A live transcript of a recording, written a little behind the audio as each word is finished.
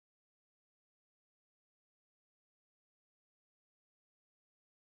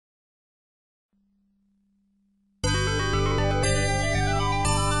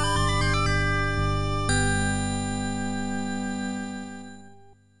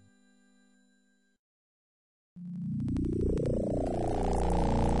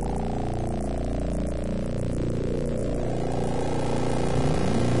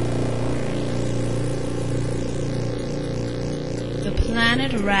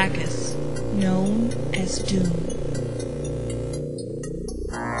planet Arrakis, known as Dune.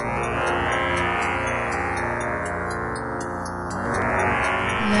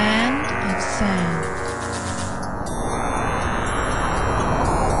 Land of sand.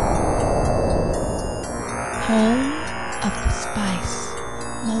 Home of the spice,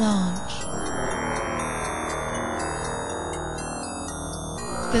 melange.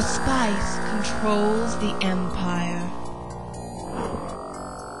 The spice controls the empire.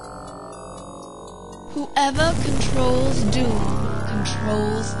 Whoever controls Dune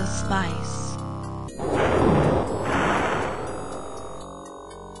controls the spice.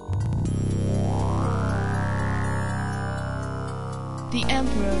 The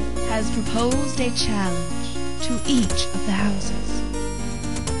Emperor has proposed a challenge to each of the houses.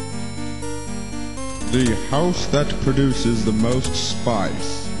 The house that produces the most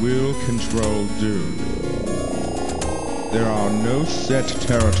spice will control Dune. There are no set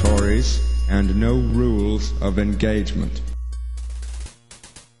territories and no rules of engagement.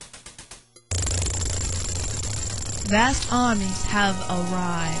 Vast armies have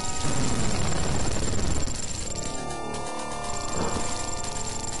arrived.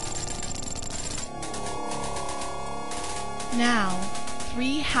 Now,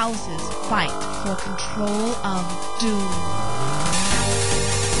 3 houses fight for control of Dune.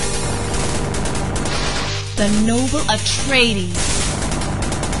 The noble Atreides.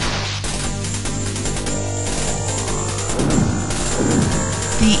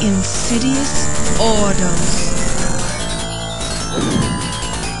 The insidious Ordos.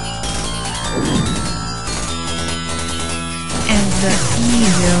 And the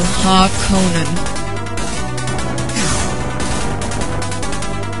evil Harkonnen.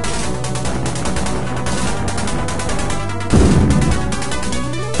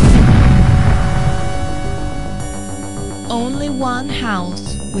 Only one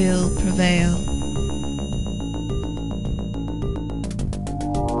house will prevail.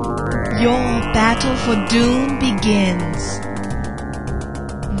 Your battle for Dune begins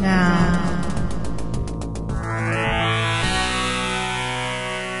now.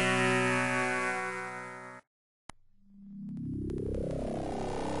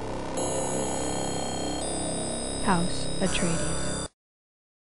 House Atreides.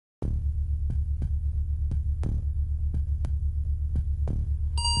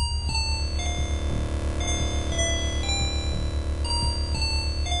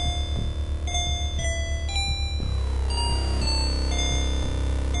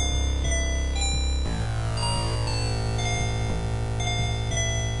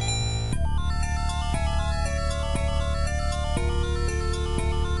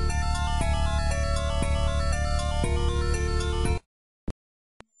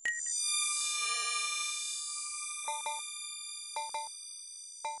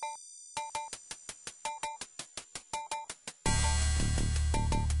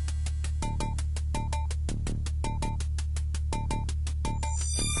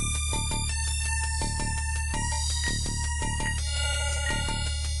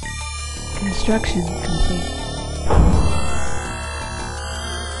 Construction complete.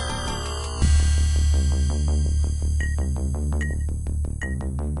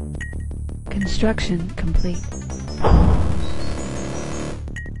 Construction complete.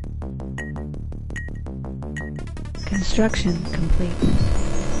 Construction complete.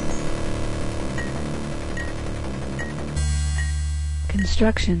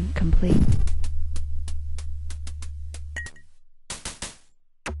 Construction complete.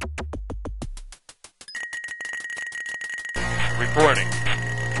 Reporting.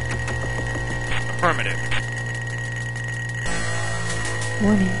 Affirmative.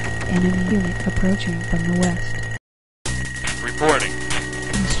 Warning, enemy unit approaching from the west. Reporting.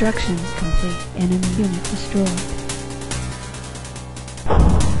 Construction complete. Enemy unit destroyed.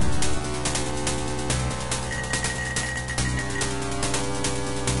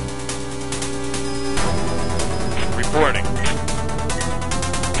 Reporting.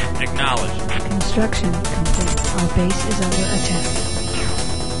 Acknowledged. Construction complete. Our base is under attack.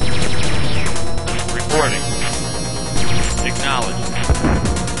 Reporting. Acknowledged.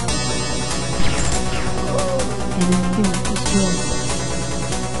 Enemy unit destroyed.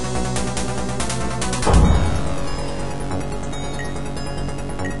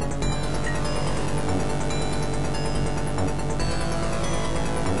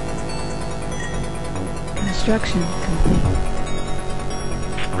 Construction complete.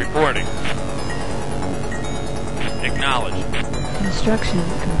 Reporting. Acknowledged. Construction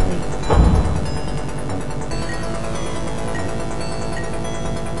complete.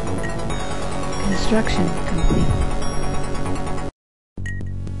 Construction complete.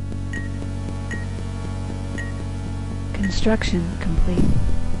 Construction complete.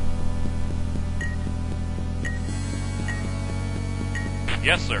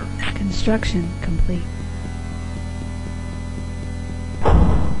 Yes, sir. Construction complete.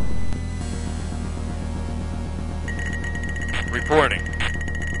 Reporting.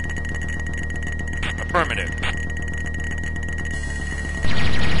 Affirmative.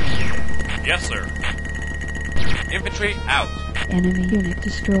 Yes, sir. Infantry out. Enemy unit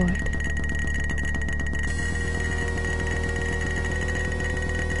destroyed.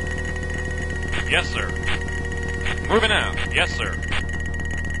 Yes, sir. Moving out. Yes, sir.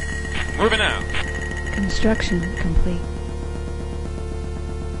 Moving out. Construction complete.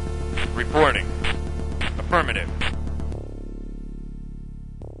 Reporting. Affirmative.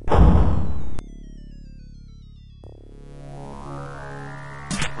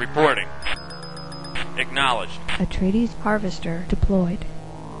 Reporting. Acknowledged. Atreides harvester deployed.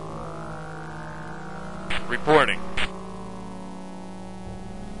 Reporting.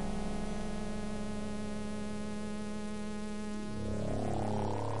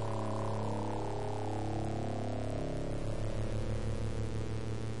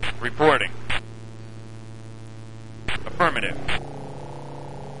 Reporting. Affirmative.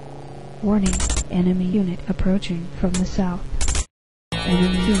 Warning, enemy unit approaching from the south.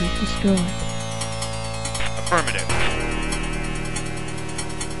 Enemy unit destroyed. Affirmative.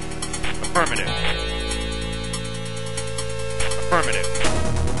 Affirmative. Affirmative.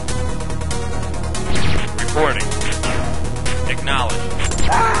 Reporting. Acknowledged.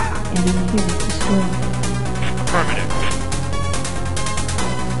 Enemy unit destroyed. Affirmative.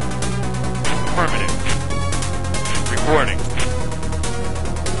 Affirmative. Reporting.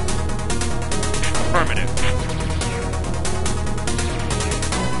 Affirmative.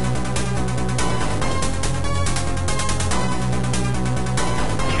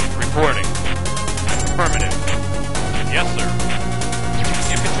 Reporting. Affirmative. Yes, sir.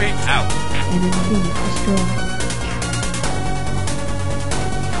 Infantry out. Enemy unit destroyed.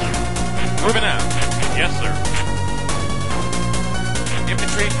 Moving out. Yes, sir.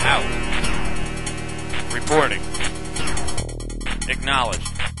 Infantry out. Reporting. Acknowledged.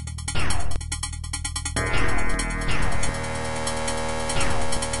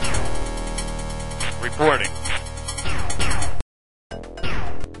 Reporting.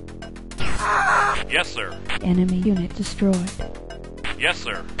 Yes, sir. Enemy unit destroyed. Yes,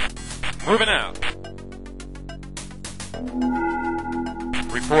 sir. Moving out.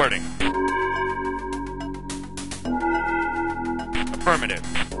 Reporting. Affirmative.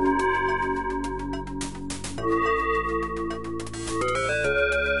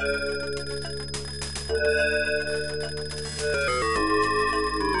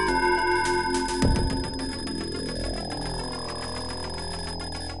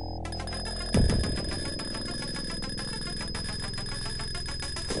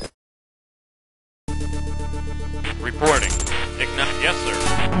 Reporting. Yes, sir.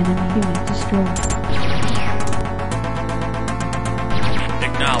 Enemy unit destroyed.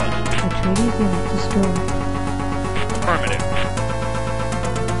 Acknowledged. Atreides unit destroyed. Affirmative.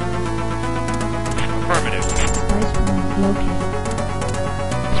 Affirmative. Spice point located.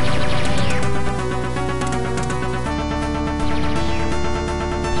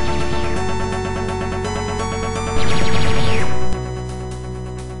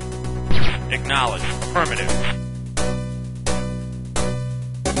 Acknowledged. Affirmative.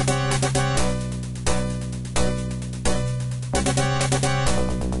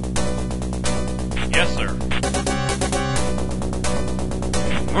 Yes, sir.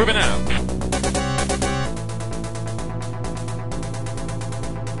 Moving out.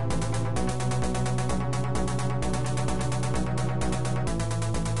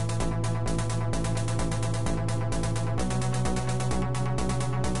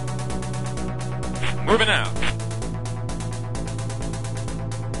 Moving out.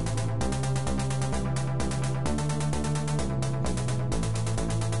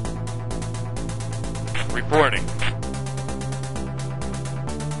 Reporting.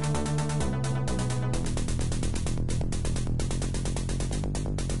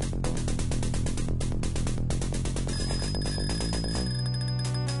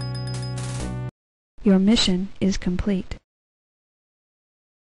 Your mission is complete.